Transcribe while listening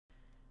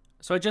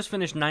So I just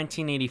finished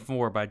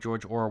 1984 by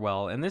George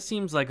Orwell, and this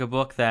seems like a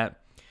book that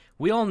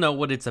we all know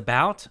what it's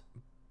about,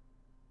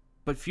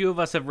 but few of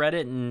us have read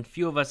it, and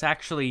few of us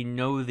actually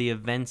know the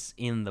events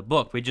in the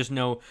book. We just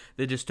know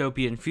the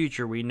dystopian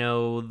future. We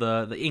know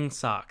the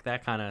Ingsoc,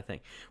 that kind of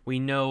thing. We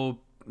know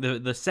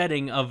the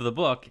setting of the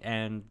book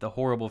and the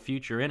horrible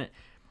future in it,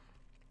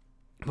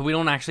 but we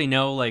don't actually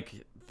know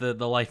like the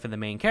life of the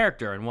main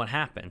character and what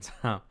happens.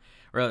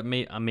 Or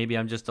maybe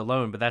I'm just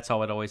alone, but that's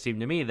how it always seemed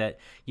to me. That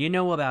you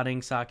know about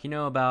Ingsoc, you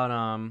know about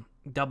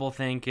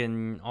doublethink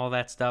and all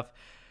that stuff,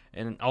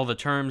 and all the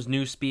terms,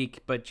 newspeak,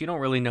 but you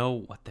don't really know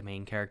what the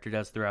main character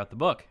does throughout the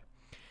book.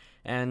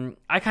 And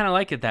I kind of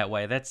like it that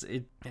way. That's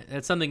it.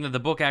 That's something that the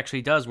book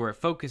actually does, where it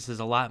focuses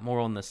a lot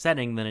more on the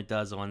setting than it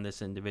does on this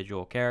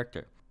individual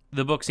character.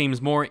 The book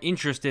seems more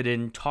interested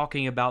in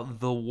talking about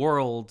the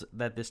world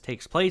that this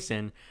takes place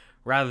in,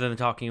 rather than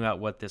talking about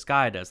what this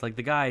guy does. Like,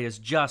 the guy is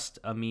just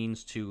a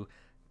means to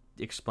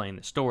explain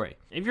the story.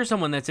 If you're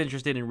someone that's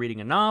interested in reading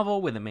a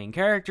novel with a main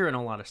character and a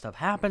lot of stuff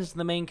happens to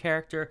the main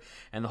character,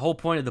 and the whole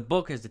point of the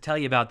book is to tell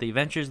you about the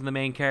adventures of the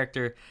main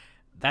character,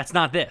 that's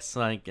not this.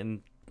 Like,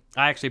 and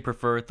I actually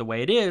prefer it the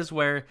way it is,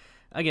 where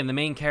again, the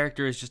main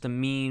character is just a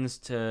means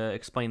to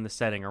explain the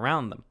setting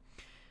around them.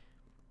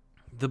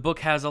 The book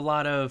has a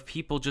lot of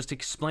people just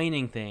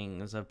explaining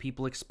things, of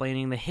people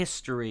explaining the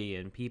history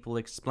and people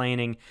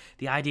explaining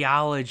the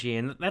ideology,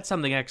 and that's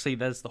something actually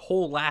that's the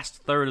whole last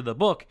third of the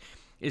book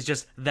is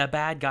just the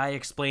bad guy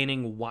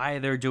explaining why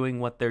they're doing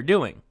what they're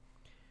doing.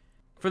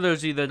 For those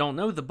of you that don't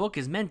know, the book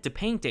is meant to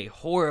paint a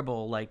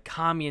horrible, like,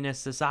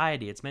 communist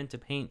society. It's meant to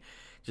paint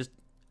just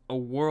a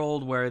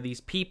world where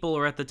these people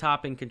are at the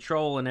top in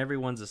control and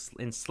everyone's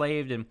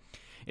enslaved, and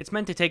it's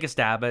meant to take a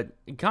stab at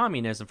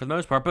communism for the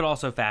most part, but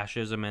also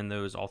fascism and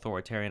those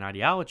authoritarian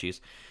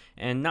ideologies.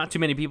 And not too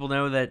many people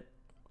know that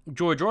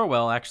George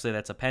Orwell, actually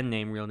that's a pen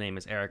name, real name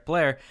is Eric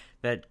Blair,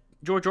 that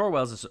George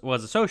Orwell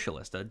was a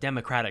socialist, a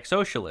democratic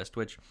socialist,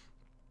 which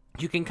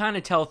you can kind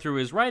of tell through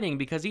his writing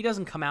because he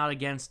doesn't come out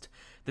against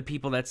the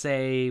people that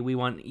say we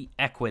want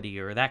equity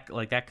or that,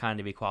 like, that kind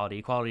of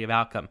equality of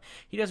outcome.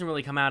 He doesn't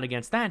really come out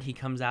against that. He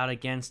comes out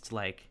against,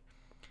 like,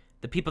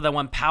 the people that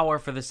want power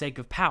for the sake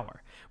of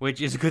power,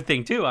 which is a good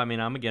thing too. I mean,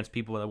 I'm against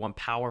people that want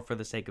power for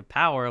the sake of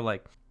power.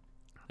 Like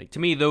to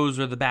me, those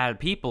are the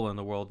bad people in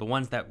the world, the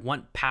ones that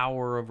want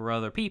power over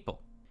other people.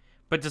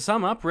 But to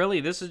sum up, really,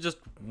 this is just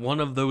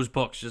one of those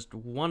books, just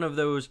one of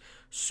those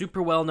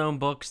super well-known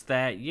books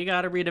that you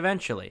got to read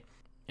eventually.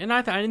 And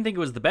I didn't think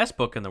it was the best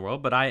book in the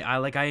world, but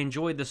I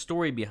enjoyed the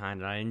story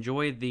behind it. I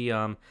enjoyed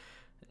the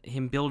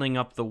him building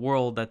up the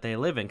world that they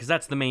live in, because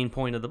that's the main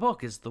point of the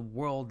book, is the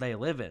world they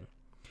live in,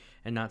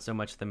 and not so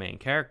much the main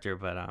character.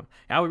 But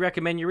I would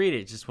recommend you read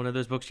it. It's just one of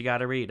those books you got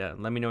to read.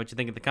 Let me know what you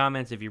think in the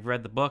comments if you've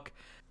read the book.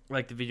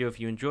 Like the video if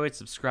you enjoyed.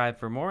 Subscribe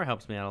for more. It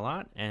helps me out a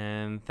lot.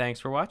 And thanks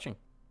for watching.